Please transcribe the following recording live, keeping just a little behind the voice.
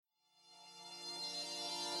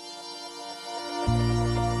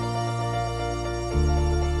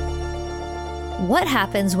What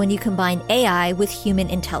happens when you combine AI with human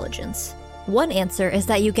intelligence? One answer is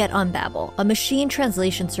that you get Unbabel, a machine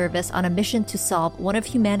translation service on a mission to solve one of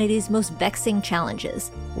humanity's most vexing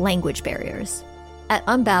challenges, language barriers. At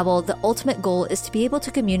Unbabel, the ultimate goal is to be able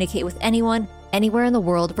to communicate with anyone, anywhere in the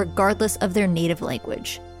world, regardless of their native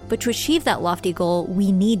language. But to achieve that lofty goal,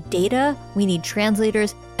 we need data, we need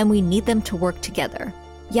translators, and we need them to work together.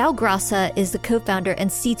 Yao Grassa is the co-founder and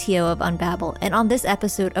CTO of Unbabel, and on this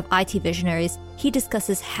episode of IT Visionaries, he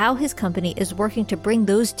discusses how his company is working to bring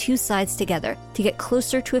those two sides together to get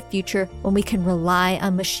closer to a future when we can rely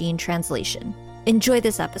on machine translation. Enjoy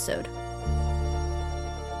this episode.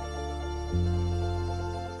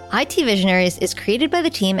 IT Visionaries is created by the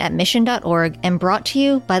team at Mission.org and brought to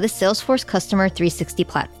you by the Salesforce Customer 360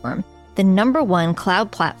 platform, the #1 cloud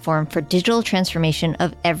platform for digital transformation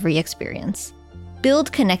of every experience.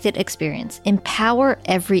 Build connected experience, empower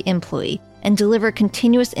every employee, and deliver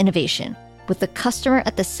continuous innovation with the customer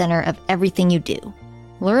at the center of everything you do.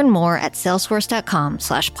 Learn more at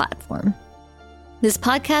salesforce.com/platform. This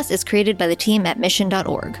podcast is created by the team at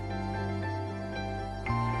Mission.org.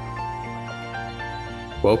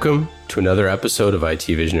 Welcome to another episode of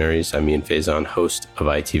IT Visionaries. I'm Ian Faison, host of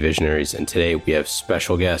IT Visionaries, and today we have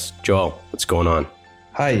special guest, Joel. What's going on?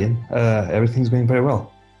 Hi, Ian. Everything's going very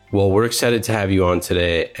well. Well, we're excited to have you on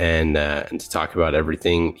today and to talk about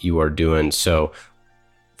everything you are doing. So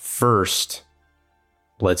first,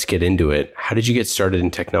 let's get into it. How did you get started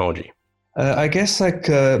in technology? I guess like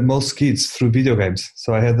most kids, through video games.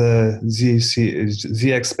 So I had the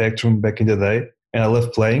ZX Spectrum back in the day, and I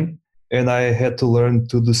loved playing. And I had to learn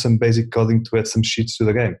to do some basic coding to add some sheets to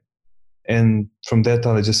the game. And from that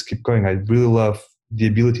on, I just keep going. I really love the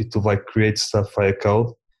ability to create stuff via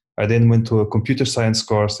code. I then went to a computer science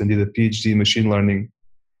course and did a PhD in machine learning,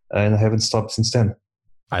 and I haven't stopped since then.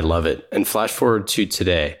 I love it. And flash forward to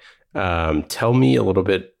today. Tell me a little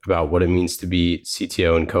bit about what it means to be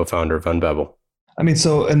CTO and co-founder of Unbabel.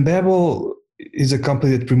 So Unbabel is a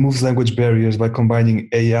company that removes language barriers by combining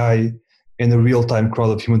AI and a real-time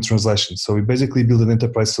crowd of human translation. So we basically build an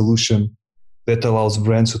enterprise solution that allows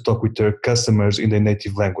brands to talk with their customers in their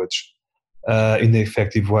native language. In an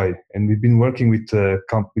effective way. And we've been working with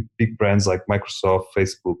big brands like Microsoft,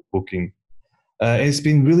 Facebook, Booking. And it's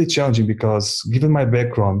been really challenging because given my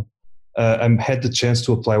background, I had the chance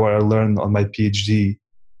to apply what I learned on my PhD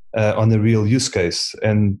on a real use case.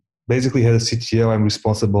 And basically as a CTO, I'm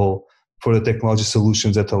responsible for the technology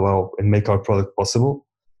solutions that allow and make our product possible.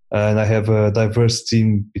 And I have a diverse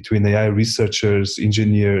team between AI researchers,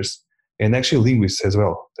 engineers, and actually linguists as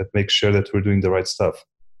well that make sure that we're doing the right stuff.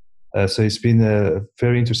 So it's been a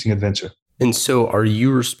very interesting adventure. And so are you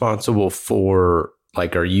responsible for,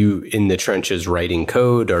 are you in the trenches writing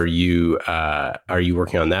code? Are you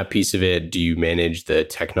working on that piece of it? Do you manage the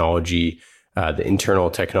technology, the internal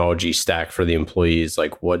technology stack for the employees?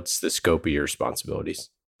 What's the scope of your responsibilities?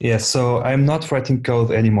 Yeah, so I'm not writing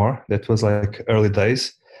code anymore. That was early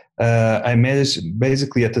days. I manage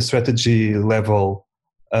basically at the strategy level,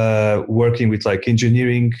 working with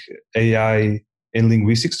engineering, AI, and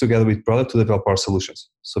linguistics together with product to develop our solutions.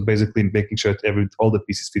 So basically making sure that all the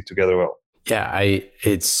pieces fit together well. Yeah,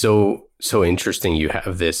 it's so interesting. You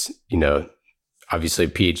have this, obviously a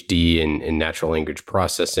PhD in natural language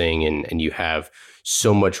processing, and you have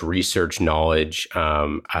so much research knowledge.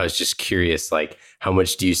 I was just curious, how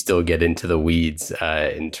much do you still get into the weeds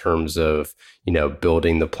in terms of,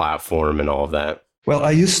 building the platform and all of that? Well,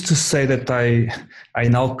 I used to say that I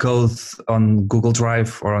now code on Google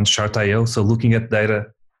Drive or on Chart.io. So looking at data,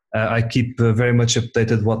 I keep very much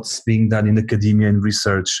updated what's being done in academia and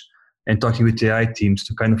research, and talking with AI teams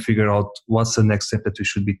to kind of figure out what's the next step that we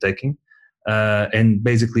should be taking, and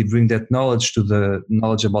basically bring that knowledge to the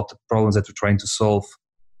knowledge about the problems that we're trying to solve,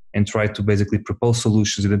 and try to basically propose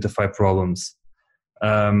solutions, identify problems.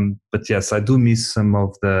 But yes, I do miss some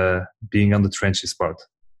of the being on the trenches part.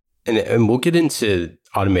 And we'll get into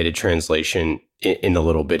automated translation in a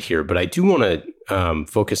little bit here, but I do want to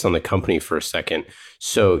focus on the company for a second.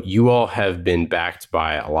 So you all have been backed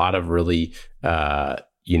by a lot of really,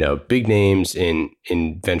 big names in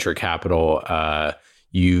venture capital.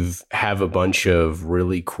 You have a bunch of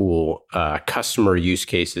really cool customer use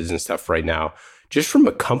cases and stuff right now. Just from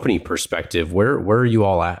a company perspective, where are you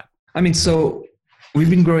all at? So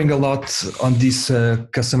we've been growing a lot on this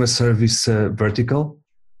customer service vertical.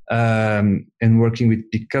 And working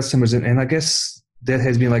with big customers. And I guess that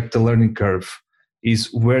has been the learning curve,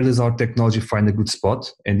 is where does our technology find a good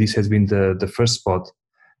spot? And this has been the first spot.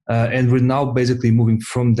 And we're now basically moving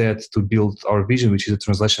from that to build our vision, which is a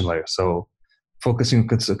translation layer. So focusing on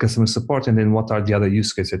customer support, and then what are the other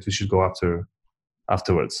use cases that we should go after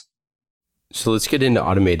afterwards. So let's get into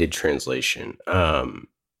automated translation.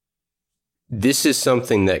 This is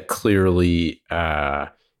something that clearly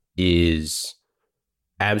is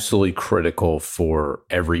absolutely critical for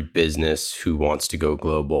every business who wants to go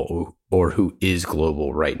global or who is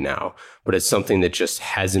global right now. But it's something that just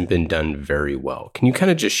hasn't been done very well. Can you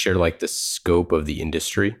kind of just share like the scope of the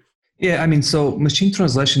industry? Yeah, I mean, so machine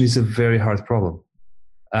translation is a very hard problem.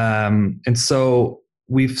 And so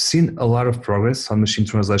we've seen a lot of progress on machine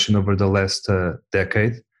translation over the last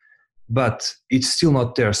decade, but it's still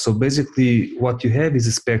not there. So basically, what you have is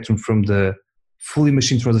a spectrum from the fully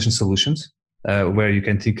machine translation solutions, where you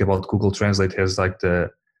can think about Google Translate as like the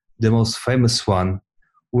most famous one,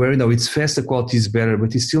 where it's fast, the quality is better,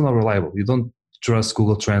 but it's still not reliable. You don't trust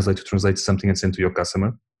Google Translate to translate something and send to your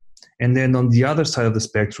customer. And then on the other side of the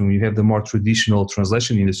spectrum, you have the more traditional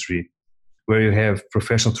translation industry, where you have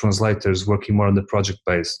professional translators working more on the project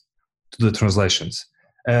base to the translations.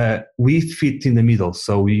 We fit in the middle,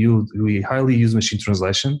 so we highly use machine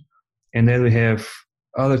translation, and then we have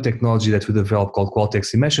other technology that we develop called quality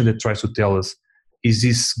estimation that tries to tell us, is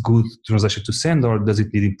this good translation to send or does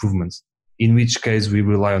it need improvements? In which case we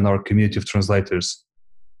rely on our community of translators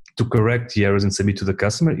to correct the errors and submit to the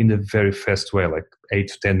customer in a very fast way, like 8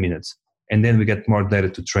 to 10 minutes. And then we get more data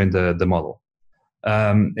to train the model.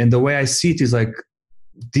 And the way I see it is like,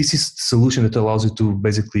 this is the solution that allows you to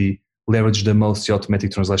basically leverage the most the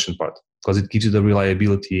automatic translation part, because it gives you the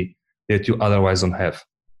reliability that you otherwise don't have.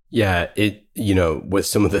 Yeah, with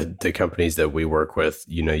some of the companies that we work with,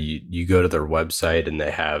 you go to their website and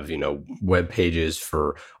they have, web pages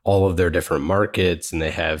for all of their different markets, and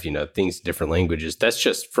they have, things in different languages. That's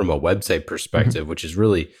just from a website perspective, which is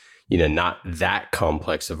really, not that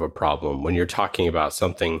complex of a problem. When you're talking about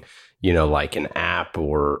something, like an app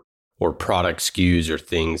or product SKUs or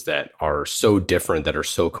things that are so different, that are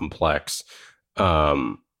so complex,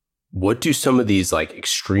 what do some of these like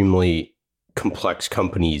extremely complex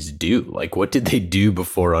companies do? Like, what did they do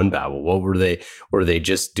before Unbabel? What were they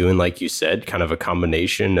just doing, like you said, kind of a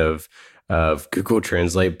combination of Google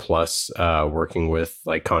Translate plus working with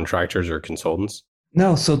like contractors or consultants?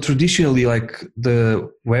 No, so traditionally, like the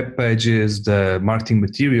web pages, the marketing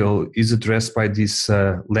material is addressed by these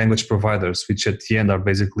language providers, which at the end are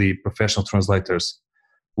basically professional translators.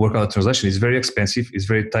 Work on the translation is very expensive, it's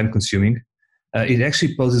very time consuming. It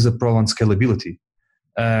actually poses a problem on scalability.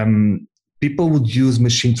 People would use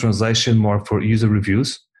machine translation more for user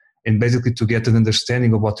reviews and basically to get an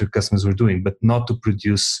understanding of what their customers were doing, but not to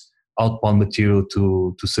produce outbound material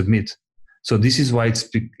to submit. So this is why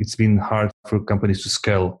it's been hard for companies to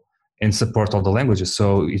scale and support all the languages.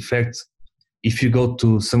 So in fact, if you go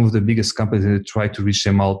to some of the biggest companies and try to reach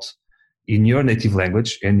them out in your native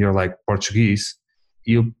language and you're like Portuguese,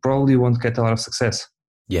 you probably won't get a lot of success.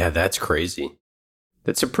 Yeah, that's crazy.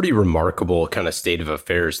 That's a pretty remarkable kind of state of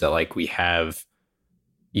affairs that like we have,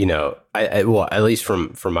 well, at least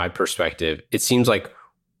from my perspective, it seems like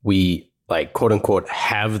we like quote unquote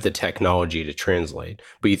have the technology to translate.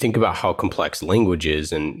 But you think about how complex language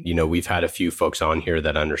is, and we've had a few folks on here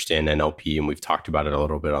that understand NLP, and we've talked about it a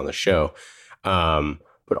little bit on the show.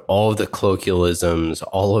 But all of the colloquialisms,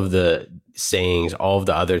 all of the sayings, all of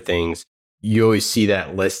the other things, you always see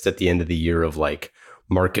that list at the end of the year of like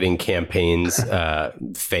marketing campaigns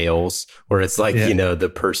fails, where it's like,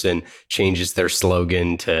 the person changes their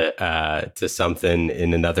slogan to something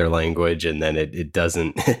in another language, and then it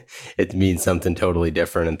doesn't, it means something totally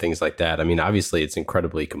different and things like that. I mean, obviously it's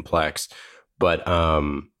incredibly complex, but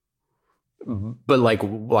like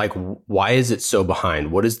why is it so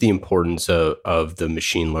behind? What is the importance of the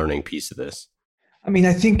machine learning piece of this? I mean,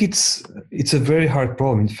 I think it's a very hard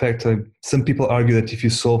problem. In fact, some people argue that if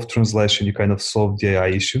you solve translation, you kind of solve the AI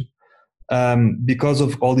issue, because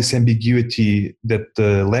of all this ambiguity that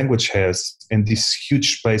the language has and this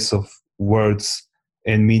huge space of words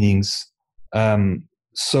and meanings.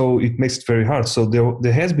 So it makes it very hard. So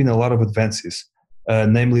there has been a lot of advances,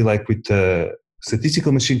 namely like with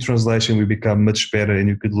statistical machine translation, we become much better and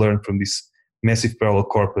you could learn from this massive parallel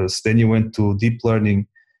corpus. Then you went to deep learning,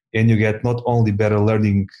 and you get not only better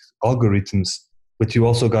learning algorithms, but you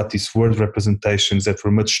also got these word representations that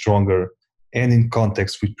were much stronger and in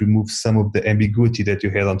context, which removes some of the ambiguity that you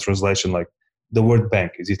had on translation, like the word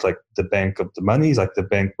bank. Is it like the bank of the money? Is like the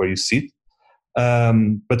bank where you sit?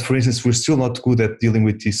 But for instance, we're still not good at dealing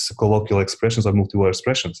with these colloquial expressions or multi-word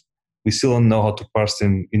expressions. We still don't know how to parse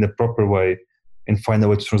them in a proper way and find a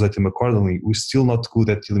way to translate them accordingly. We're still not good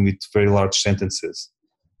at dealing with very large sentences.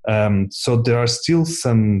 So there are still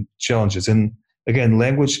some challenges. And again,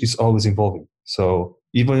 language is always evolving. So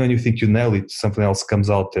even when you think you nail it, something else comes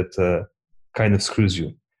out that kind of screws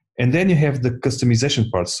you. And then you have the customization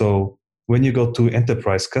part. So when you go to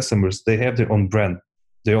enterprise customers, they have their own brand,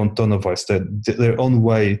 their own tone of voice, their own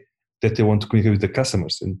way that they want to communicate with the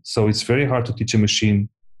customers. And so it's very hard to teach a machine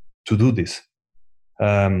to do this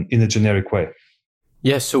in a generic way.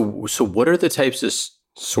 Yeah. So what are the types of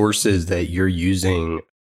sources that you're using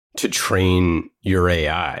to train your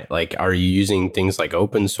AI? Like, are you using things like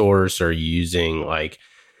open source? Are you using like,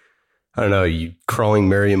 I don't know, you crawling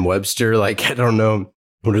Merriam-Webster? Like, I don't know.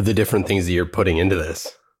 What are the different things that you're putting into this?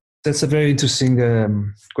 That's a very interesting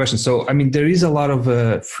question. So, I mean, there is a lot of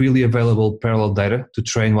freely available parallel data to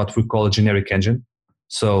train what we call a generic engine.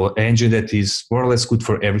 So, an engine that is more or less good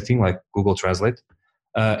for everything, like Google Translate.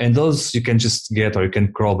 And those you can just get or you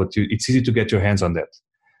can crawl, but it's easy to get your hands on that.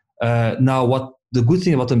 Now, what the good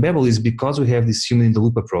thing about Unbabel is because we have this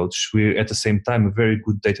human-in-the-loop approach, we're at the same time a very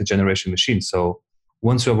good data generation machine. So,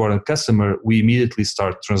 once we onboard a customer, we immediately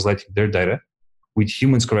start translating their data with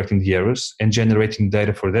humans correcting the errors and generating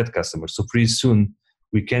data for that customer. So pretty soon,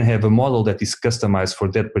 we can have a model that is customized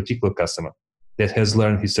for that particular customer that has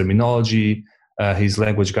learned his terminology, his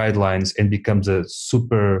language guidelines, and becomes a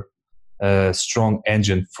super strong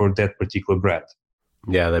engine for that particular brand.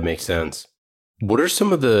 Yeah, that makes sense. What are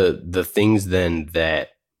some of the things then that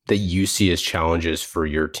you see as challenges for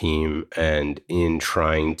your team and in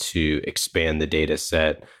trying to expand the data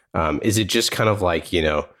set? Is it just kind of like,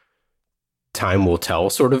 time will tell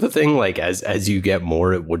sort of a thing? Like as you get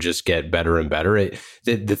more, it will just get better and better.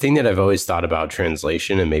 The thing that I've always thought about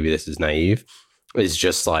translation, and maybe this is naive, is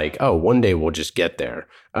just like, oh, one day we'll just get there.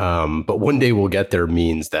 But one day we'll get there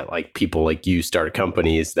means that like people like you start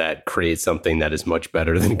companies that create something that is much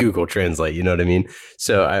better than Google Translate. You know what I mean?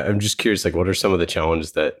 So I'm just curious, like, what are some of the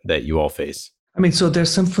challenges that you all face? I mean, so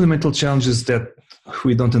there's some fundamental challenges that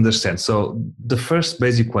we don't understand. So the first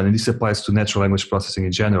basic one, and this applies to natural language processing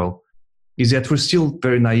in general, is that we're still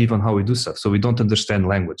very naive on how we do stuff. So we don't understand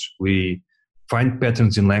language. We find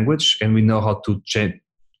patterns in language and we know how to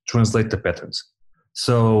translate the patterns.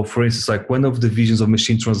 So for instance, like one of the visions of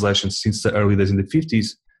machine translation since the early days in the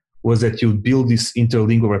 50s was that you build this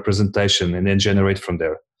interlingual representation and then generate from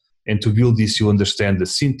there. And to build this, you understand the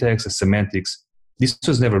syntax, the semantics. This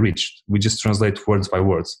was never reached. We just translate words by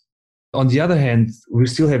words. On the other hand, we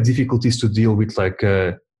still have difficulties to deal with like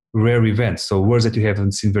rare events. So words that you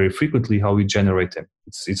haven't seen very frequently, how we generate them.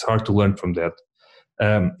 It's hard to learn from that.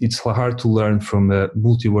 It's hard to learn from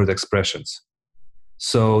multi-word expressions.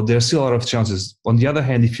 So there's still a lot of challenges. On the other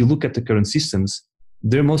hand, if you look at the current systems,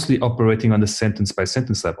 they're mostly operating on the sentence by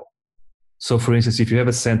sentence level. So for instance, if you have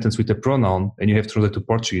a sentence with a pronoun and you have to translate to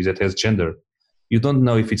Portuguese that has gender, you don't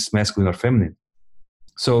know if it's masculine or feminine.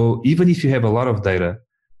 So even if you have a lot of data,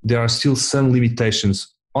 there are still some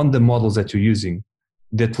limitations on the models that you're using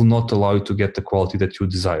that will not allow you to get the quality that you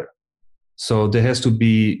desire. So there has to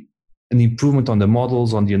be an improvement on the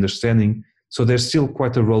models, on the understanding. So there's still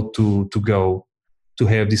quite a road to go to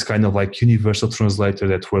have this kind of like universal translator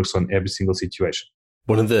that works on every single situation.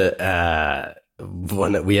 One of the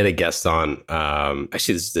one that we had a guest on,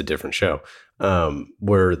 actually this is a different show,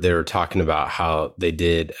 where they were talking about how they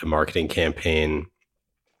did a marketing campaign,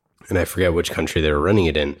 and I forget which country they were running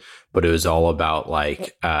it in, but it was all about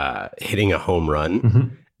like hitting a home run.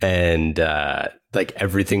 Mm-hmm. And like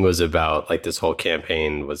everything was about like this whole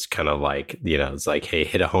campaign was kind of like, it's like, hey,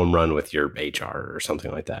 hit a home run with your HR or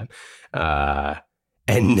something like that.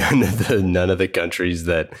 And none of the countries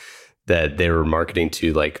that they were marketing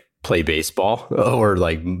to like play baseball or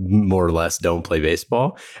like more or less don't play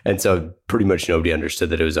baseball. And so pretty much nobody understood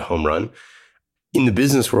that it was a home run. In the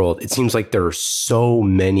business world, it seems like there are so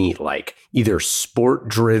many like either sport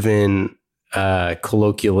driven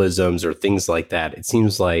colloquialisms or things like that. It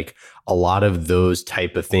seems like a lot of those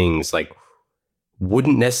type of things like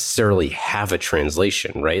wouldn't necessarily have a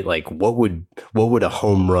translation, right? Like what would a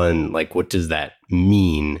home run, like what does that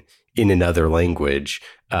mean in another language?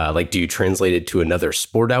 Like, do you translate it to another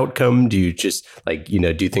sport outcome? Do you just like,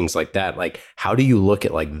 do things like that? Like, how do you look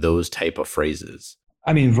at like those type of phrases?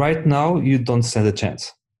 I mean, right now you don't stand a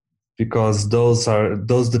chance because those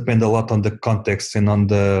depend a lot on the context and on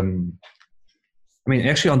the,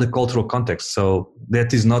 actually on the cultural context. So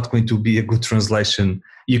that is not going to be a good translation.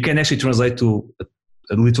 You can actually translate to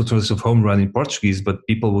a literal translation of home run in Portuguese, but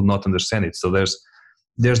people will not understand it. So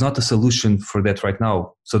there's not a solution for that right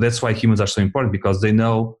now. So that's why humans are so important, because they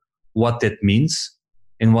know what that means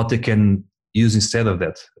and what they can use instead of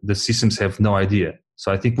that. The systems have no idea.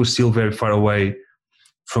 So I think we're still very far away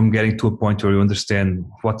from getting to a point where you understand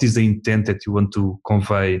what is the intent that you want to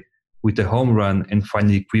convey with a home run and find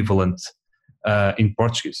the equivalent in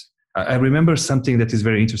Portuguese. I remember something that is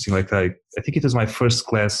very interesting. Like I think it was my first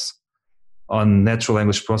class on natural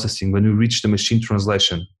language processing, when we reached the machine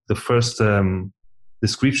translation, the first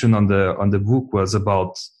description on the book was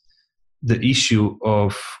about the issue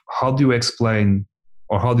of how do you explain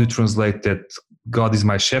or how do you translate that God is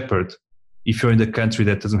my shepherd if you're in the country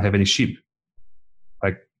that doesn't have any sheep?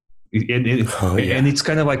 Like, and it's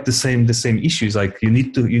kind of like the same issues. Like you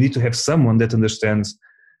need to have someone that understands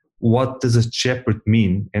what does a shepherd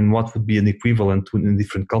mean and what would be an equivalent in a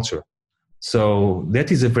different culture. So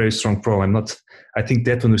that is a very strong problem. I think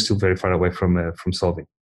that one is still very far away from solving.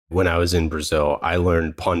 When I was in Brazil, I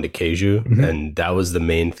learned pão de queijo, and that was the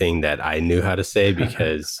main thing that I knew how to say,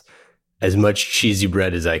 because as much cheesy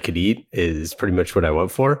bread as I could eat is pretty much what I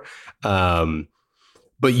went for.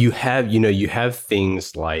 But you have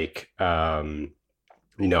things like, I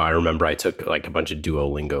remember I took like a bunch of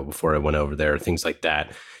Duolingo before I went over there, things like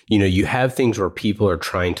that. You have things where people are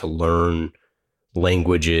trying to learn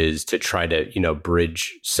languages to try to,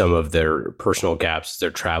 bridge some of their personal gaps as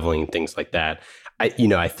they're traveling, things like that.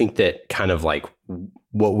 I think that kind of like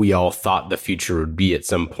what we all thought the future would be at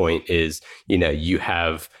some point is, you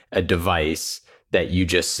have a device that you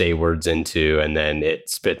just say words into and then it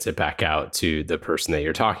spits it back out to the person that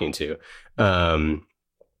you're talking to,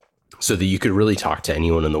 so that you could really talk to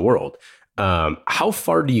anyone in the world. How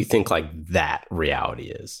far do you think like that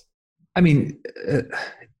reality is? I mean,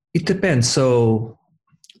 it depends. So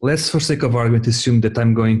let's, for sake of argument, assume that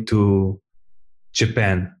I'm going to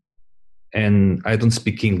Japan and I don't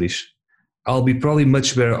speak English. I'll be probably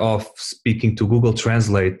much better off speaking to Google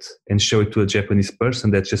Translate and show it to a Japanese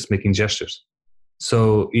person that's just making gestures.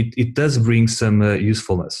 So it does bring some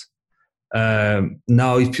usefulness.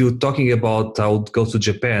 Now, if you're talking about I'll go to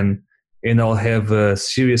Japan and I'll have a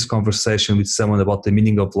serious conversation with someone about the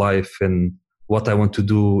meaning of life and what I want to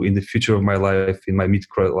do in the future of my life, in my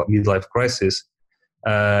midlife crisis,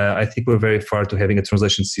 I think we're very far to having a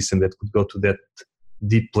translation system that could go to that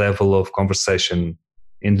deep level of conversation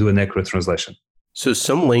and do an accurate translation. So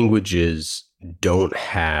some languages don't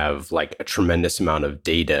have like a tremendous amount of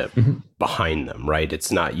data behind them, right?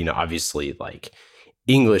 It's not, obviously like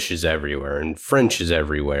English is everywhere and French is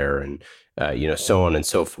everywhere and, so on and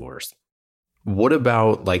so forth. What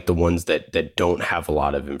about like the ones that don't have a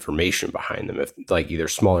lot of information behind them, if like either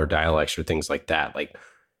smaller dialects or things like that? Like,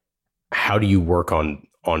 how do you work on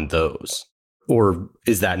those? Or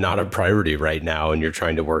is that not a priority right now and you're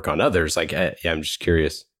trying to work on others? Like, I'm just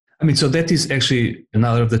curious. I mean, so that is actually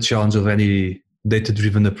another of the challenge of any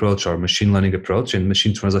data-driven approach or machine learning approach, and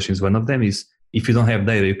machine translation is one of them, is if you don't have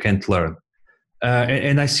data, you can't learn.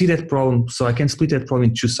 And I see that problem, so I can split that problem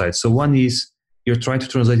in two sides. So one is you're trying to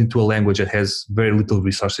translate into a language that has very little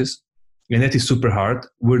resources, and that is super hard.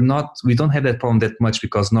 We don't have that problem that much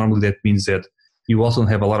because normally that means that you also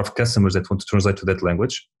have a lot of customers that want to translate to that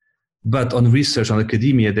language. But on research, on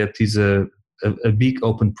academia, that is a big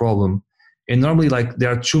open problem. And normally, like,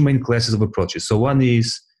 there are two main classes of approaches. So one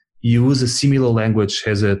is you use a similar language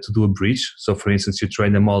to do a bridge. So for instance, you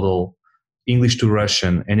train a model English to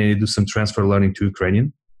Russian, and then you do some transfer learning to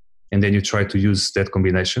Ukrainian, and then you try to use that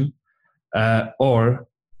combination. Or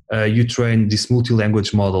you train these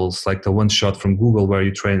multi-language models, like the one shot from Google, where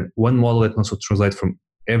you train one model that can also translate from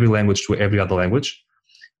every language to every other language.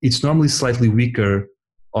 It's normally slightly weaker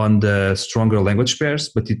on the stronger language pairs,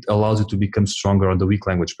 but it allows you to become stronger on the weak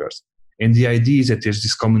language pairs. And the idea is that there's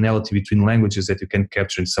this commonality between languages that you can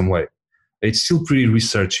capture in some way. It's still pretty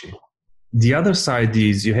researchy. The other side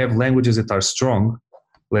is you have languages that are strong,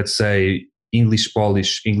 let's say English,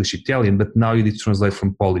 Polish, English, Italian, but now you need to translate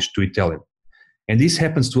from Polish to Italian. And this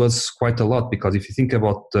happens to us quite a lot because if you think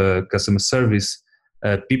about customer service,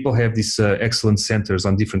 people have these excellent centers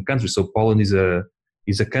on different countries. So Poland is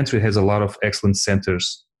a country that has a lot of excellent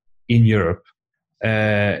centers in Europe.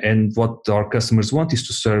 And what our customers want is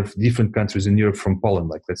to serve different countries in Europe from Poland,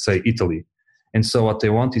 like let's say Italy. And so what they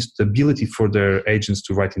want is the ability for their agents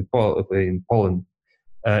to write in Poland,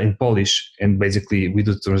 in Polish, and basically we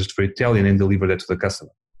do the translation for Italian and deliver that to the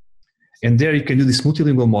customer. And there you can do these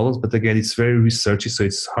multilingual models, but again, it's very researchy, so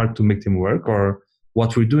it's hard to make them work. Or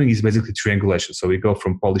what we're doing is basically triangulation. So we go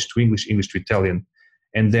from Polish to English, English to Italian,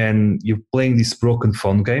 and then you're playing this broken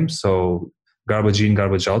phone game, so garbage in,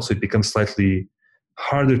 garbage out, so it becomes slightly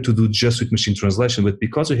harder to do just with machine translation. But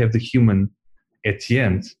because we have the human at the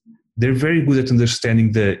end, they're very good at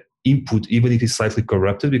understanding the input, even if it's slightly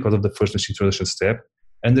corrupted because of the first machine translation step,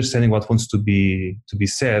 understanding what wants to be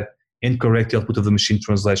said, and correct the output of the machine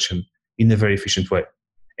translation in a very efficient way.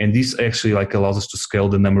 And this actually allows us to scale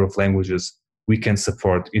the number of languages we can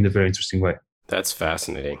support in a very interesting way. That's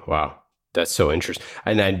fascinating. Wow. That's so interesting.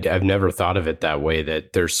 And I've never thought of it that way,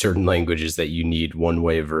 that there's certain languages that you need one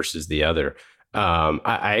way versus the other.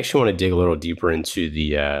 I actually want to dig a little deeper into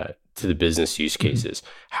the business use cases.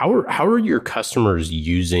 How are your customers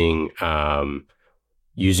using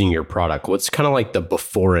your product? What's kind of like the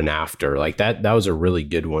before and after? Like that was a really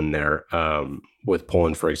good one there with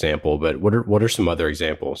Poland, for example. But what are some other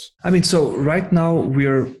examples? I mean, so right now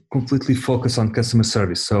we're completely focused on customer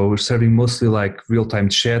service. So we're serving mostly like real-time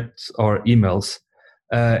chat or emails,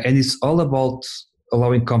 and it's all about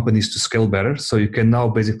allowing companies to scale better. So you can now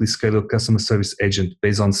basically scale a customer service agent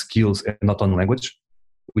based on skills and not on language,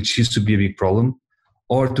 which used to be a big problem,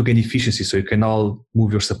 or to gain efficiency. So you can now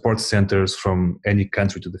move your support centers from any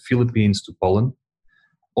country to the Philippines, to Poland.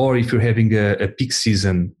 Or if you're having a peak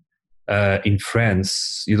season in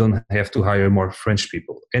France, you don't have to hire more French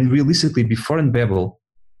people. And realistically, before in Babel,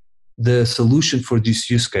 the solution for these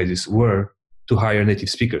use cases were to hire native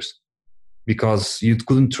speakers, because you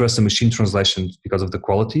couldn't trust a machine translation because of the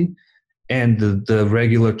quality. And the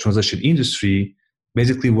regular translation industry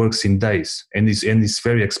basically works in days and is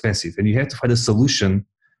very expensive. And you have to find a solution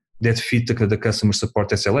that fit the customer support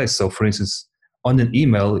SLA. So for instance, on an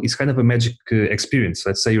email, it's kind of a magic experience.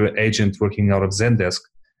 Let's say you're an agent working out of Zendesk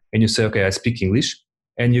and you say, okay, I speak English,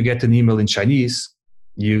 and you get an email in Chinese,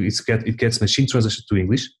 it gets machine translation to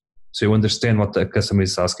English. So you understand what the customer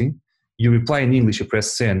is asking. You reply in English, you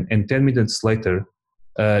press send, and 10 minutes later,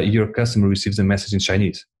 your customer receives a message in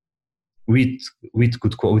Chinese with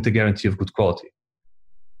a guarantee of good quality.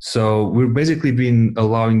 So we're basically been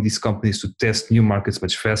allowing these companies to test new markets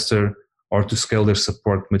much faster, or to scale their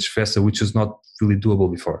support much faster, which is not really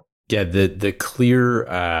doable before. Yeah, the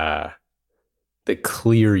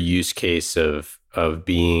clear use case of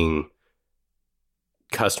being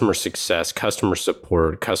customer success, customer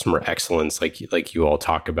support, customer excellence, like you all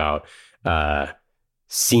talk about,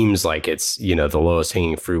 seems like it's, the lowest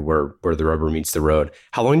hanging fruit where the rubber meets the road.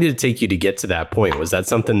 How long did it take you to get to that point? Was that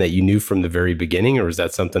something that you knew from the very beginning, or was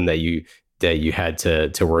that something that you had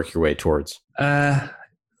to work your way towards? A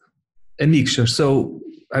mixture. So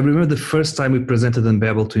I remember the first time we presented on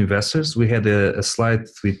Babel to investors, we had a slide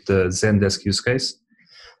with the Zendesk use case.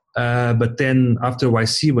 But then after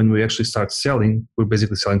YC, when we actually start selling, we're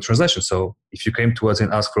basically selling translation. So if you came to us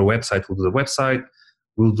and asked for a website, we'll do the website.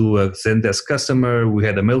 We'll do a Zendesk customer. We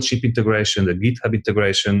had a MailChimp integration, a GitHub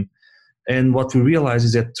integration. And what we realized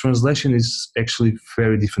is that translation is actually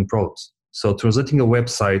very different products. So translating a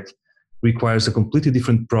website requires a completely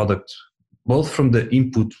different product, both from the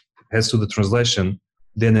input as to the translation,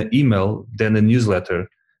 then an email, then a newsletter.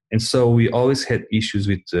 And so we always had issues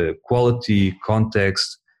with quality,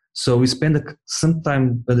 context. So we spent some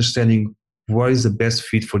time understanding what is the best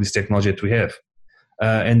fit for this technology that we have.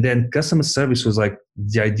 And then customer service was like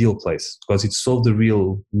the ideal place because it solved the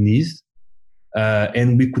real need.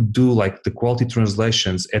 And we could do like the quality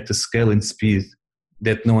translations at the scale and speed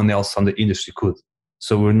that no one else on the industry could.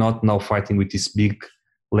 So we're not now fighting with these big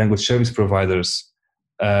language service providers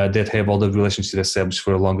that have all the relationships established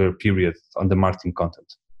for a longer period on the marketing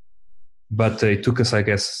content. But it took us, I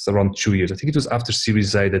guess, around 2 years. I think it was after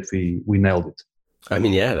Series A that we nailed it. I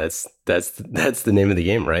mean, yeah, that's the name of the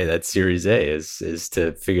game, right? That Series A is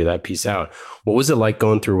to figure that piece out. What was it like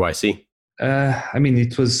going through YC? I mean,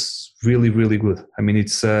 it was really, really good. I mean,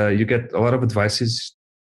 it's you get a lot of advices,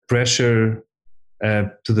 pressure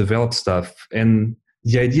to develop stuff, and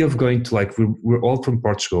the idea of going to we're all from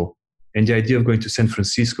Portugal, and the idea of going to San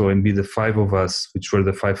Francisco and be the five of us, which were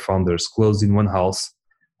the five founders, closed in one house.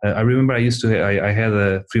 I remember I had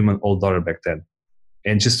a 3-month-old daughter back then,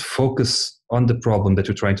 and just focus on the problem that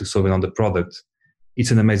you're trying to solve and on the product.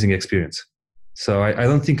 It's an amazing experience. So I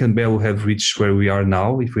don't think Unbail will have reached where we are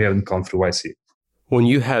now if we haven't gone through YC. When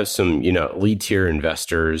you have some, lead tier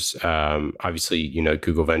investors, obviously,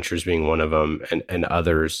 Google Ventures being one of them and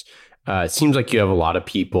others, it seems like you have a lot of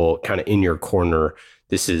people kind of in your corner.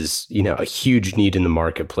 This is, a huge need in the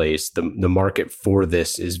marketplace. The market for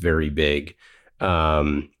this is very big.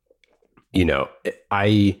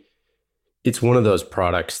 It's one of those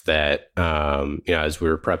products that, as we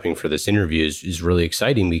were prepping for this interview is really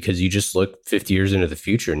exciting because you just look 50 years into the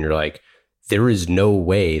future and you're like, there is no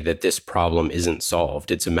way that this problem isn't solved.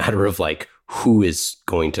 It's a matter of who is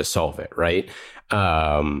going to solve it, right?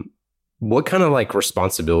 What kind of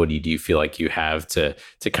responsibility do you feel like you have to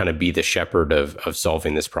kind of be the shepherd of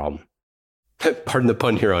solving this problem? Pardon the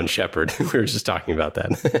pun here on shepherd. We were just talking about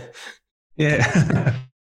that. Yeah.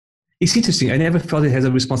 It's interesting. I never felt it has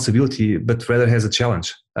a responsibility, but rather has a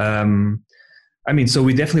challenge. So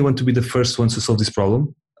we definitely want to be the first ones to solve this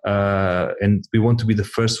problem. And we want to be the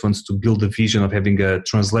first ones to build the vision of having a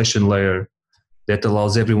translation layer that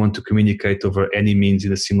allows everyone to communicate over any means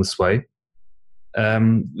in a seamless way.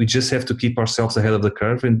 We just have to keep ourselves ahead of the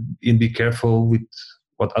curve and be careful with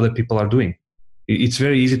what other people are doing. It's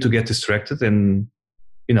very easy to get distracted, and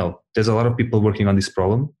there's a lot of people working on this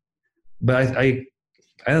problem. But I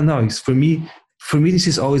don't know. It's for me, this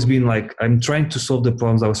has always been like I'm trying to solve the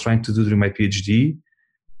problems I was trying to do during my PhD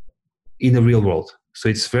in the real world. So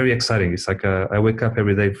it's very exciting. It's like I wake up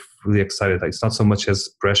every day really excited. It's not so much as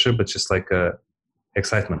pressure, but just like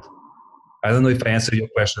excitement. I don't know if I answered your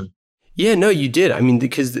question. Yeah, no, you did. I mean,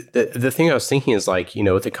 because the thing I was thinking is like,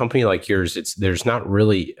 with a company like yours, there's not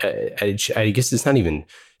really, I guess it's not even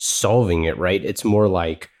solving it, right? It's more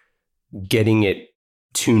like getting it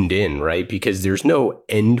tuned in, right? Because there's no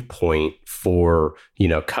endpoint for,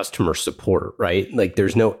 customer support, right? Like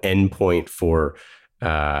there's no endpoint for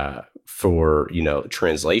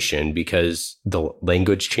translation, because the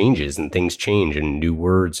language changes and things change and new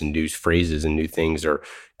words and new phrases and new things are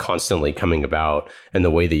constantly coming about. And the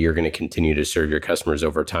way that you're going to continue to serve your customers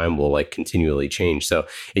over time will like continually change. So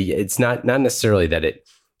it's not necessarily that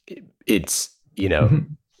it's,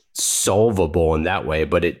 solvable in that way,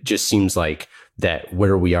 but it just seems like that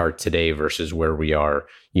where we are today versus where we are,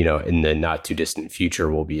 in the not too distant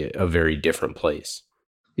future will be a very different place.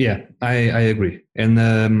 Yeah, I agree. And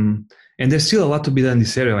there's still a lot to be done in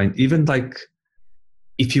this area. And even like,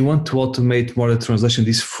 if you want to automate more the translation,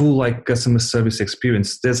 this full like customer service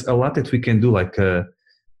experience, there's a lot that we can do. Like, for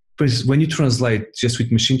instance, when you translate just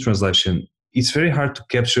with machine translation, it's very hard to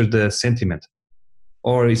capture the sentiment,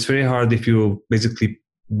 or it's very hard if you're basically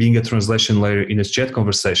being a translation layer in a chat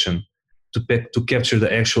conversation to capture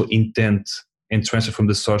the actual intent and transfer from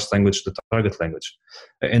the source language to the target language.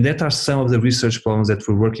 And that are some of the research problems that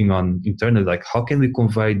we're working on internally. Like, how can we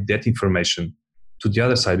convey that information to the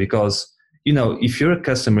other side? Because, if you're a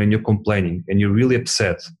customer and you're complaining and you're really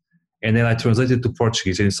upset, and then I translate it to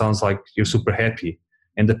Portuguese and it sounds like you're super happy,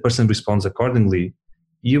 and the person responds accordingly,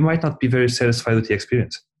 you might not be very satisfied with the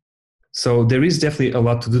experience. So there is definitely a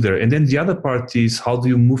lot to do there. And then the other part is, how do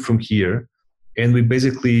you move from here? And we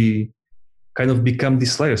basically kind of become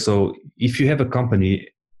this layer. So if you have a company,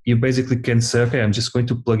 you basically can say, okay, I'm just going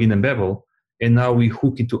to plug in Embabel, and now we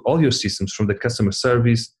hook into all your systems, from the customer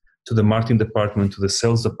service to the marketing department, to the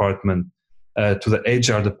sales department, to the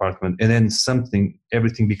HR department, and then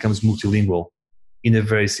everything becomes multilingual in a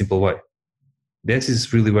very simple way. That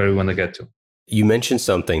is really where we want to get to. You mentioned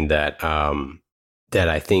something that that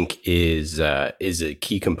I think is a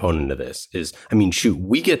key component of this.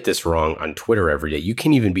 We get this wrong on Twitter every day. You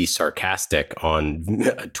can't even be sarcastic on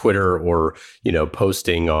Twitter or,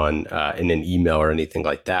 posting on in an email or anything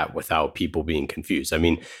like that without people being confused. I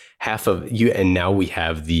mean, half of you, and now we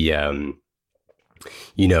have the,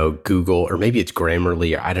 Google, or maybe it's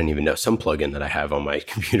Grammarly, or I don't even know, some plugin that I have on my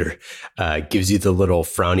computer gives you the little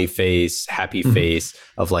frowny face, happy face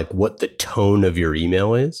of like what the tone of your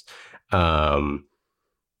email is.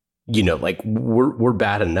 Like we're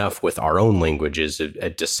bad enough with our own languages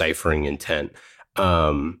at deciphering intent.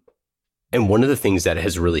 And one of the things that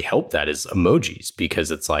has really helped that is emojis,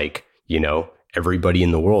 because it's like, everybody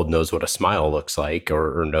in the world knows what a smile looks like,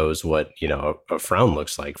 or knows what, a frown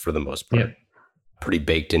looks like for the most part. Yeah. Pretty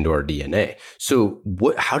baked into our DNA. So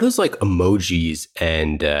how does like emojis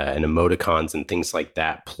and emoticons and things like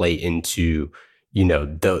that play into,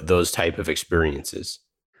 those type of experiences?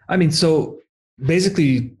 I mean, so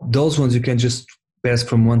basically those ones you can just pass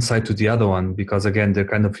from one side to the other one, because again, they're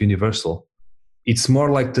kind of universal. It's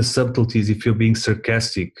more like the subtleties, if you're being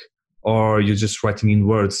sarcastic or you're just writing in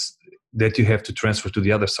words, that you have to transfer to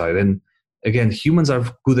the other side. And again, humans are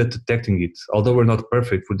good at detecting it. Although we're not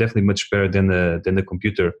perfect, we're definitely much better than the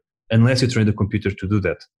computer, unless you train the computer to do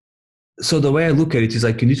that. So the way I look at it is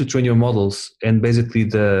like, you need to train your models, and basically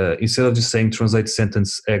instead of just saying translate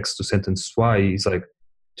sentence X to sentence Y, it's like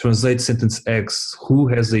translate sentence X, who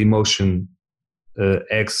has the emotion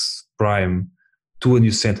X prime, to a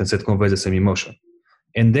new sentence that conveys the same emotion.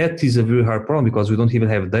 And that is a very hard problem, because we don't even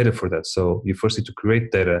have data for that. So you first need to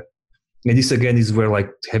create data. And this again is where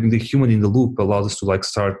like having the human in the loop allows us to like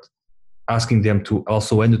start asking them to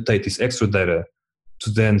also annotate this extra data,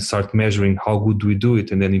 to then start measuring how good do we do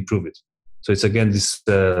it and then improve it. So it's again this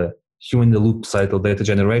human in the loop cycle data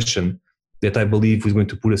generation that I believe is going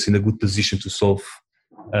to put us in a good position to solve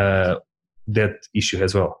that issue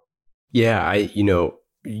as well. Yeah,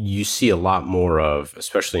 you see a lot more of,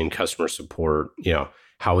 especially in customer support,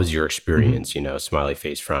 how was your experience, smiley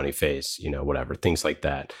face, frowny face, whatever, things like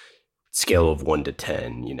that. Scale of 1 to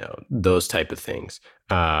 10, those type of things,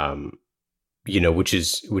 which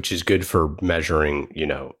is good for measuring,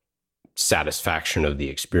 satisfaction of the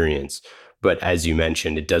experience. But as you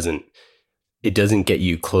mentioned, it doesn't it doesn't get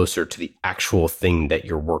you closer to the actual thing that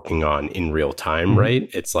you're working on in real time, right?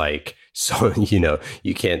 It's like, so,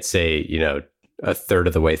 you can't say, a third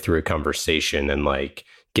of the way through a conversation and like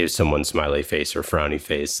give someone smiley face or frowny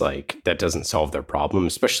face. Like that doesn't solve their problem,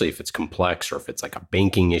 especially if it's complex or if it's like a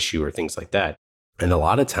banking issue or things like that. And a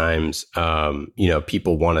lot of times,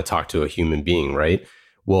 people want to talk to a human being, right?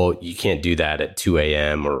 Well, you can't do that at 2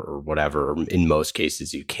 a.m. or whatever. In most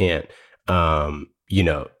cases, you can't.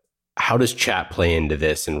 How does chat play into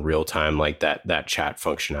this in real time, like that chat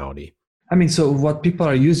functionality? I mean, so what people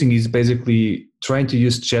are using is basically trying to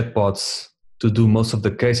use chatbots to do most of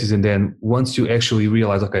the cases. And then once you actually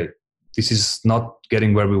realize, okay, this is not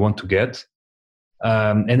getting where we want to get.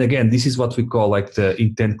 And again, this is what we call like the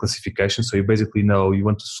intent classification. So you basically know you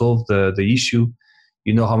want to solve the issue,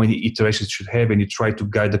 you know how many iterations it should have, and you try to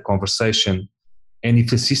guide the conversation. And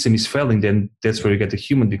if the system is failing, then that's where you get the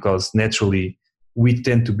human, because naturally we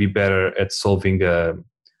tend to be better at solving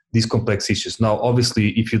these complex issues. Now, obviously,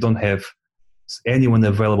 if you don't have anyone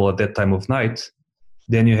available at that time of night,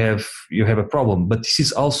 then you have a problem. But this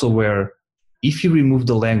is also where, if you remove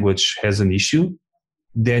the language as an issue,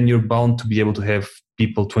 then you're bound to be able to have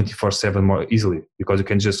people 24/7 more easily, because you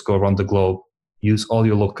can just go around the globe, use all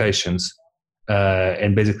your locations,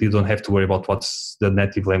 and basically you don't have to worry about what's the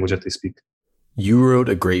native language that they speak. You wrote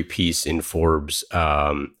a great piece in Forbes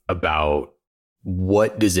about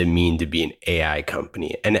what does it mean to be an AI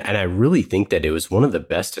company? And I really think that it was one of the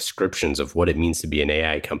best descriptions of what it means to be an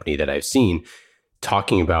AI company that I've seen,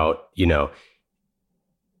 talking about,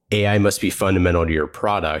 AI must be fundamental to your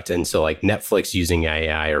product. And so like Netflix using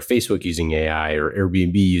AI or Facebook using AI or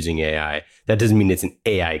Airbnb using AI, that doesn't mean it's an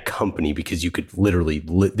AI company, because you could literally,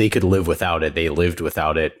 they could live without it. They lived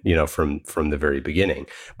without it, from the very beginning.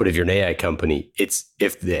 But if you're an AI company,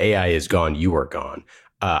 if the AI is gone, you are gone.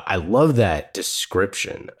 I love that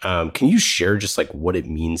description. Can you share just like what it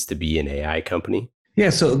means to be an AI company? Yeah,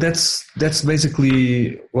 so that's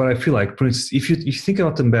basically what I feel like. For instance, if you think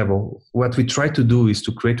about Embabel, what we try to do is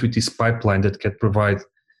to create with this pipeline that can provide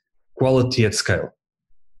quality at scale.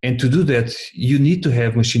 And to do that, you need to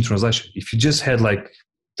have machine translation. If you just had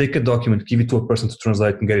take a document, give it to a person to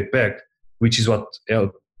translate and get it back, which is what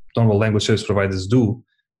normal language service providers do,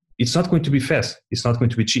 it's not going to be fast. It's not going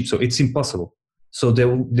to be cheap. So it's impossible. So there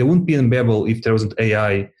wouldn't be Embabel if there wasn't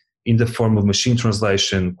AI in the form of machine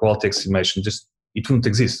translation, quality estimation. It wouldn't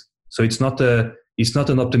exist. So it's not an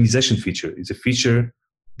optimization feature. It's a feature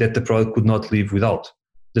that the product could not live without.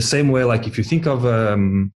 The same way, like if you think of a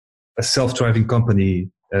self-driving company,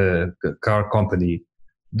 a car company,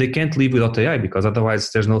 they can't live without AI, because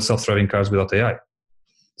otherwise there's no self-driving cars without AI.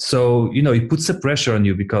 So, it puts a pressure on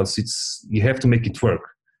you, because you have to make it work.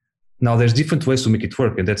 Now there's different ways to make it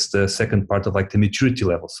work. And that's the second part of the maturity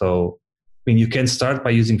level. So, you can start by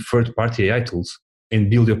using third-party AI tools and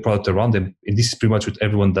build your product around them. And this is pretty much what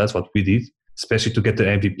everyone does, what we did, especially to get the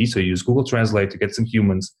MVP. So you use Google Translate to get some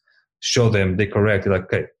humans, show them, they correct, like,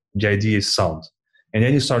 okay, the idea is sound. And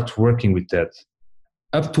then you start working with that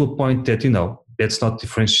up to a point that, that's not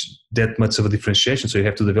that much of a differentiation. So you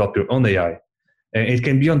have to develop your own AI. And it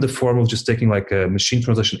can be on the form of just taking a machine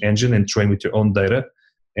translation engine and train with your own data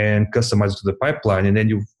and customize it to the pipeline. And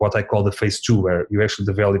then what I call the phase 2, where you actually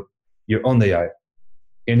develop your own AI.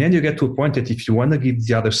 And then you get to a point that if you want to give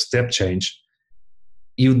the other step change,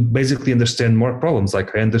 you basically understand more problems.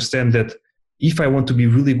 Like I understand that if I want to be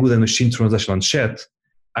really good at machine translation on chat,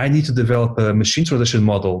 I need to develop a machine translation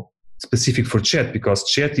model specific for chat, because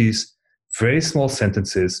chat is very small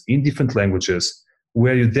sentences in different languages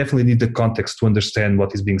where you definitely need the context to understand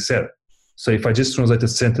what is being said. So if I just translate a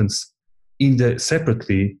sentence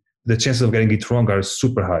separately, the chances of getting it wrong are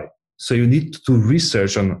super high. So you need to do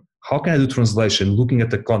research on how can I do translation, looking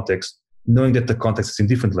at the context, knowing that the context is in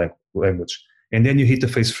different language. And then you hit the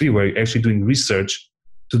phase 3, where you're actually doing research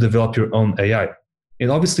to develop your own AI.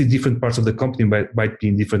 And obviously different parts of the company might be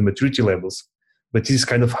in different maturity levels, but this is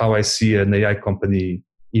kind of how I see an AI company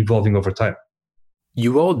evolving over time.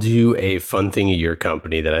 You all do a fun thing at your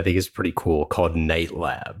company that I think is pretty cool called Night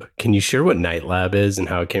Lab. Can you share what Night Lab is and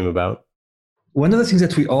how it came about? One of the things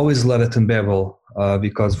that we always love at Embabel,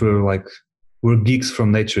 because we're geeks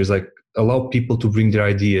from nature, is allow people to bring their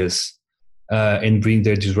ideas and bring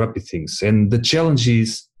their disruptive things. And the challenge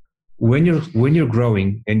is when you're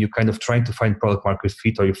growing and you're kind of trying to find product market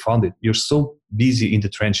fit, or you found it, you're so busy in the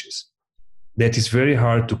trenches that it's very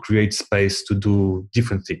hard to create space to do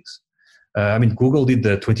different things. Google did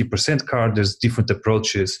the 20% card. There's different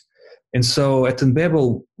approaches. And so at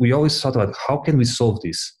Embabel, we always thought about how can we solve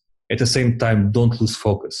this? At the same time, don't lose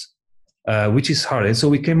focus, which is hard. And so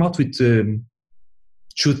we came out with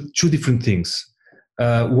two different things.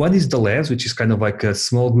 One is the labs, which is kind of like a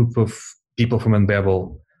small group of people from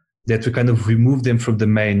Unbabel that we kind of remove them from the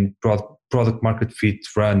main product market fit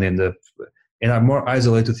run and are more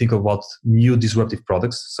isolated to think about new disruptive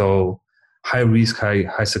products. So high risk,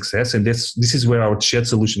 high success. And this is where our chat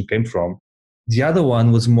solution came from. The other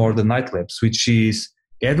one was more the night labs, which is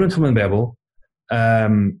everyone from Unbabel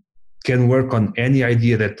can work on any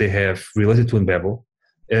idea that they have related to Unbabel.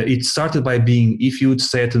 It started by being, if you would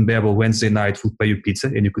stay at Unbabel Wednesday night, we'll pay you pizza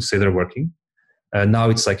and you could stay there working. Now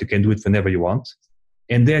it's like you can do it whenever you want.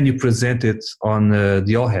 And then you present it on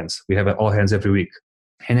the all hands. We have an all hands every week.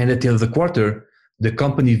 And then at the end of the quarter, the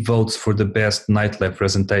company votes for the best night lab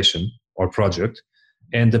presentation or project.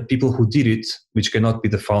 And the people who did it, which cannot be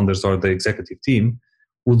the founders or the executive team,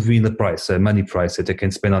 would win a prize, a money prize that they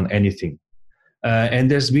can spend on anything.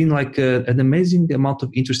 And there's been like an amazing amount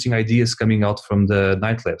of interesting ideas coming out from the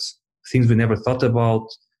night labs. Things we never thought about,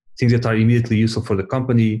 things that are immediately useful for the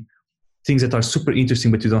company, things that are super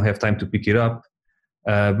interesting but you don't have time to pick it up.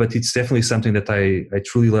 But it's definitely something that I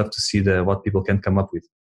truly love to see what people can come up with.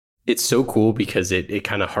 It's so cool because it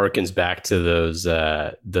kind of harkens back to those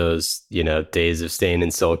days of staying in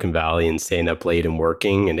Silicon Valley and staying up late and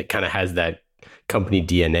working, and it kind of has that company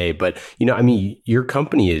DNA. But your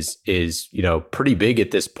company is pretty big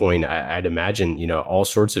at this point. I'd imagine all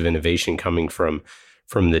sorts of innovation coming from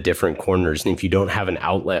the different corners, and if you don't have an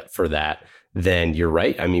outlet for that, then you're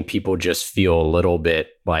right. I mean, people just feel a little bit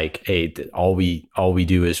like, hey, all we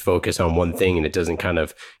do is focus on one thing, and it doesn't kind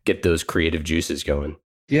of get those creative juices going.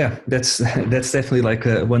 Yeah, that's definitely like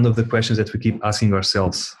one of the questions that we keep asking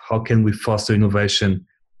ourselves. How can we foster innovation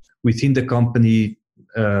within the company?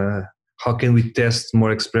 How can we test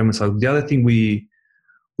more experiments? The other thing we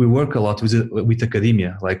work a lot with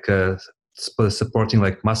academia, like supporting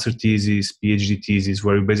like master theses, PhD theses,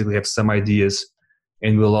 where we basically have some ideas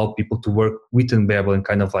and we allow people to work with Unbabel and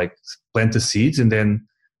kind of like plant the seeds. And then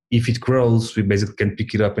if it grows, we basically can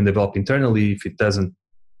pick it up and develop internally. If it doesn't,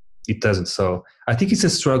 it doesn't. So I think it's a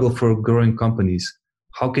struggle for growing companies.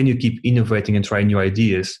 How can you keep innovating and trying new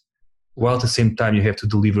ideas while at the same time you have to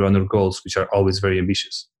deliver on your goals, which are always very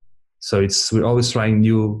ambitious? So we're always trying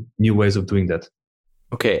new ways of doing that.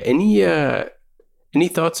 Okay. Any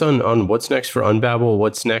thoughts on what's next for Unbabel?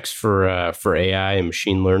 What's next for AI and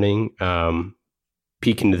machine learning?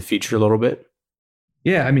 Peek into the future a little bit.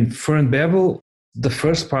 Yeah, I mean, for Unbabel, the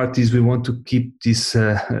first part is we want to keep this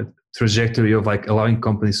trajectory of like allowing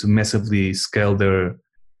companies to massively scale their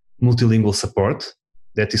multilingual support.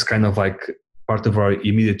 That is kind of like part of our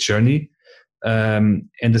immediate journey. And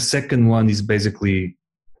the second one is basically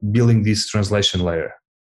building this translation layer.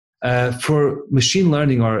 For machine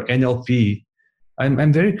learning or NLP,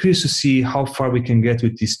 I'm very curious to see how far we can get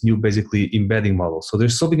with this new basically embedding model. So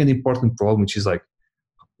there's solving an important problem, which is like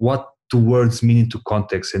what do words mean into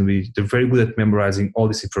context? And they're very good at memorizing all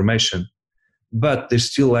this information, but there's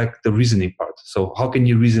still like the reasoning part. So how can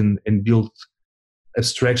you reason and build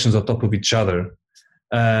abstractions on top of each other?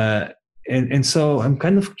 And so I'm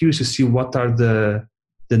kind of curious to see what are the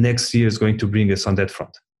next years going to bring us on that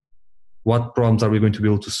front. What problems are we going to be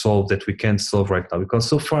able to solve that we can't solve right now? Because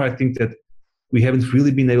so far I think that we haven't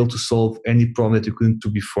really been able to solve any problem that we couldn't do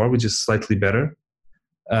before, which is slightly better.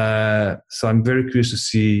 So I'm very curious to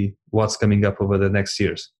see what's coming up over the next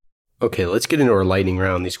years. Okay, let's get into our lightning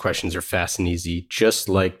round. These questions are fast and easy. Just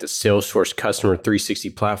like the Salesforce Customer 360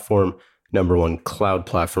 platform, #1 cloud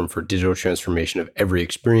platform for digital transformation of every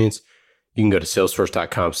experience, you can go to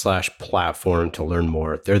salesforce.com/platform to learn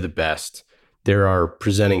more. They're the best. They're our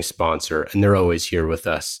presenting sponsor, and they're always here with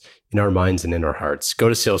us in our minds and in our hearts. Go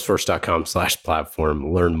to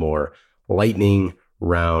salesforce.com/platform, learn more. Lightning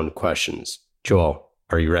round questions. Joel,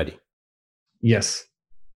 are you ready? Yes.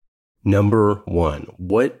 #1,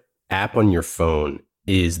 what app on your phone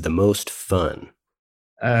is the most fun?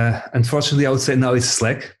 Unfortunately, I would say now it's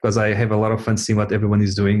Slack, because I have a lot of fun seeing what everyone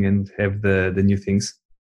is doing and have the new things,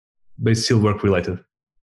 but it's still work related.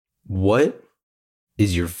 What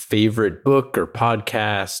is your favorite book or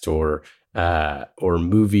podcast or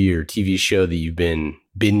movie or TV show that you've been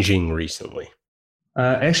binging recently?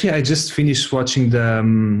 Actually, I just finished watching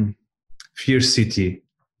the Fear City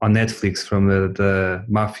on Netflix from the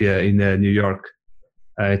mafia in New York.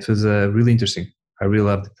 It was really interesting. I really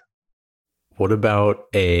loved it. What about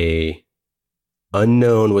a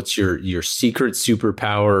unknown? What's your secret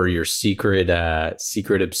superpower or your secret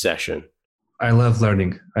obsession? I love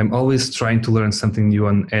learning. I'm always trying to learn something new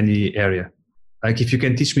on any area. Like if you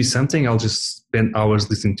can teach me something, I'll just spend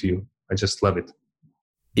hours listening to you. I just love it.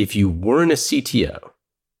 If you weren't a CTO,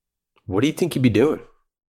 what do you think you'd be doing?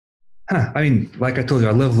 I mean, like I told you,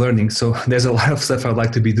 I love learning. So there's a lot of stuff I'd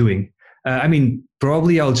like to be doing. I mean,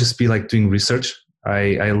 Probably I'll just be like doing research.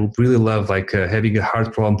 I really love like having a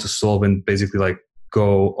hard problem to solve and basically like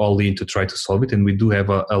go all in to try to solve it. And we do have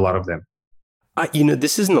a lot of them.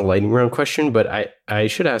 This isn't a lightning round question, but I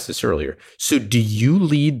should ask this earlier. So do you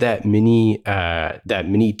lead that mini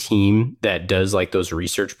team that does like those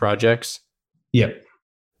research projects? Yeah.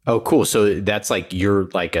 Oh, cool. So that's like you're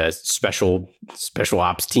like a special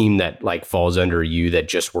ops team that like falls under you that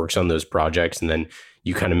just works on those projects, and then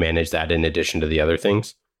you kind of manage that in addition to the other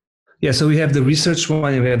things? Yeah. So we have the research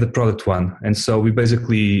one and we have the product one. And so we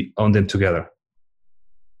basically own them together.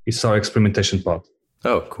 It's our experimentation pod.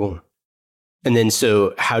 Oh, cool. And then, so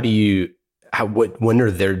do they have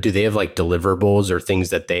like deliverables or things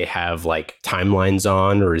that they have like timelines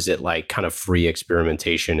on, or is it like kind of free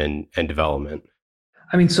experimentation and development?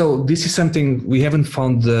 I mean, so this is something we haven't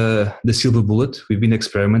found the silver bullet. We've been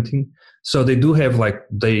experimenting. So they have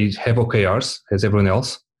OKRs as everyone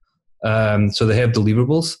else. So they have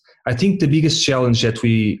deliverables. I think the biggest challenge that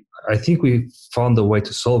we found a way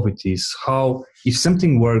to solve it is if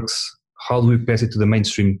something works, how do we pass it to the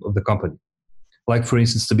mainstream of the company? Like, for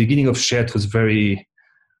instance, the beginning of Chat was very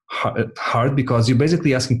hard because you're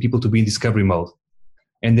basically asking people to be in discovery mode.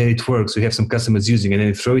 And then it works. We have some customers using it, and then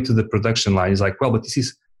you throw it to the production line. It's like, well, but this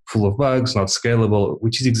is full of bugs, not scalable,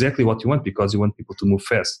 which is exactly what you want because you want people to move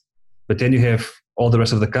fast. But then you have all the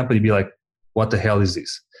rest of the company be like, what the hell is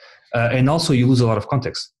this? And also you lose a lot of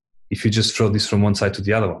context if you just throw this from one side to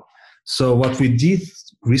the other one. So what we did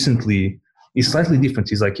recently is slightly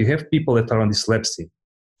different. It's like you have people that are on this labs team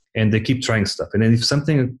and they keep trying stuff. And then if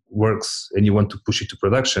something works and you want to push it to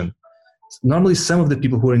production, normally some of the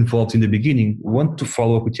people who are involved in the beginning want to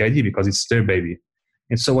follow up with the idea because it's their baby.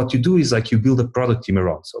 And so what you do is like you build a product team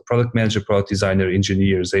around. So product manager, product designer,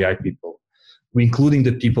 engineers, AI people, including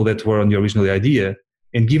the people that were on the original idea.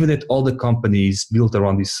 And given that all the companies built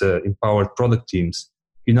around these empowered product teams,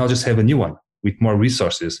 you now just have a new one with more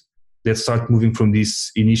resources that start moving from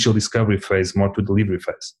this initial discovery phase more to delivery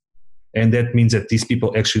phase. And that means that these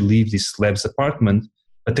people actually leave this labs apartment,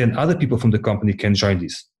 but then other people from the company can join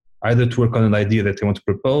this, either to work on an idea that they want to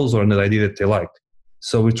propose or an idea that they like.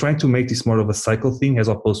 So we're trying to make this more of a cycle thing as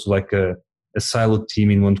opposed to like a siloed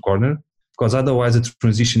team in one corner, because otherwise it's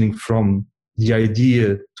transitioning from the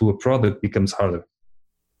idea to a product becomes harder.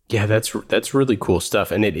 Yeah, that's really cool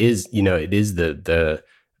stuff. And it is the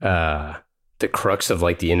crux of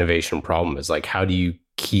like the innovation problem is like, how do you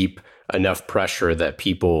keep enough pressure that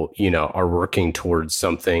people, are working towards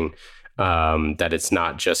something that it's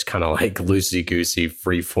not just kind of like loosey-goosey,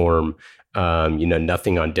 free form,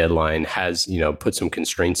 nothing on deadline, has, put some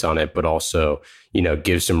constraints on it, but also,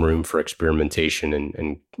 give some room for experimentation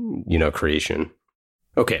and creation.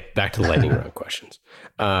 Okay, back to the lightning round questions.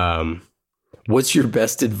 What's your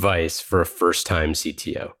best advice for a first-time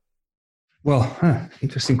CTO? Well,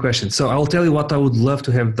 interesting question. So I'll tell you what I would love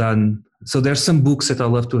to have done. So there's some books that I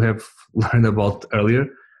love to have learned about earlier.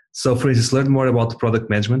 So for instance, learn more about product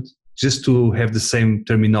management, just to have the same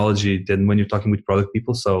terminology than when you're talking with product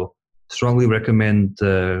people. So strongly recommend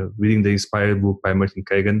reading the Inspired book by Martin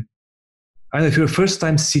Kagan. And if you're a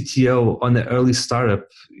first-time CTO on an early startup,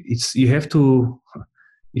 you have to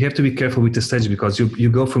be careful with the stage because you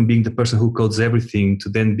go from being the person who codes everything to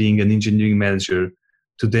then being an engineering manager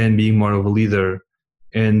to then being more of a leader,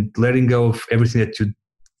 and letting go of everything that you've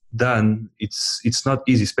done. It's not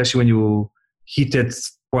easy, especially when you hit that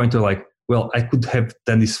point of like, well, I could have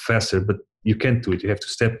done this faster, but you can't do it. You have to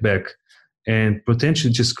step back and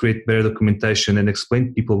potentially just create better documentation and explain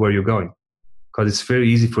to people where you're going. Because it's very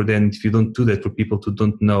easy for them, if you don't do that, for people to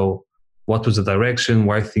don't know what was the direction,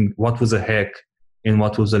 what was a hack, and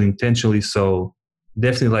what was done intentionally. So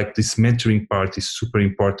definitely like this mentoring part is super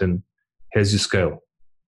important as you scale.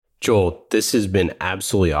 Joel, this has been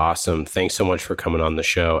absolutely awesome. Thanks so much for coming on the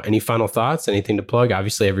show. Any final thoughts? Anything to plug?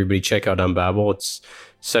 Obviously, everybody check out Unbabble. It's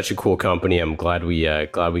such a cool company. I'm glad we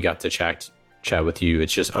got to chat with you.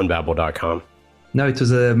 It's just unbabble.com. No, it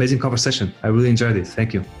was an amazing conversation. I really enjoyed it.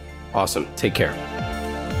 Thank you. Awesome. Take care.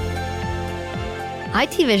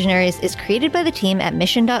 IT Visionaries is created by the team at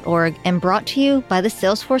Mission.org and brought to you by the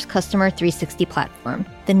Salesforce Customer 360 platform,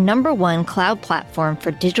 the #1 cloud platform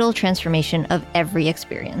for digital transformation of every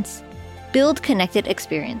experience. Build connected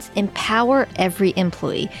experience, empower every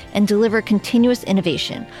employee, and deliver continuous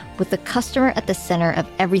innovation with the customer at the center of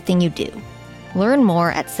everything you do. Learn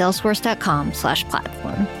more at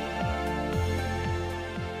salesforce.com/platform.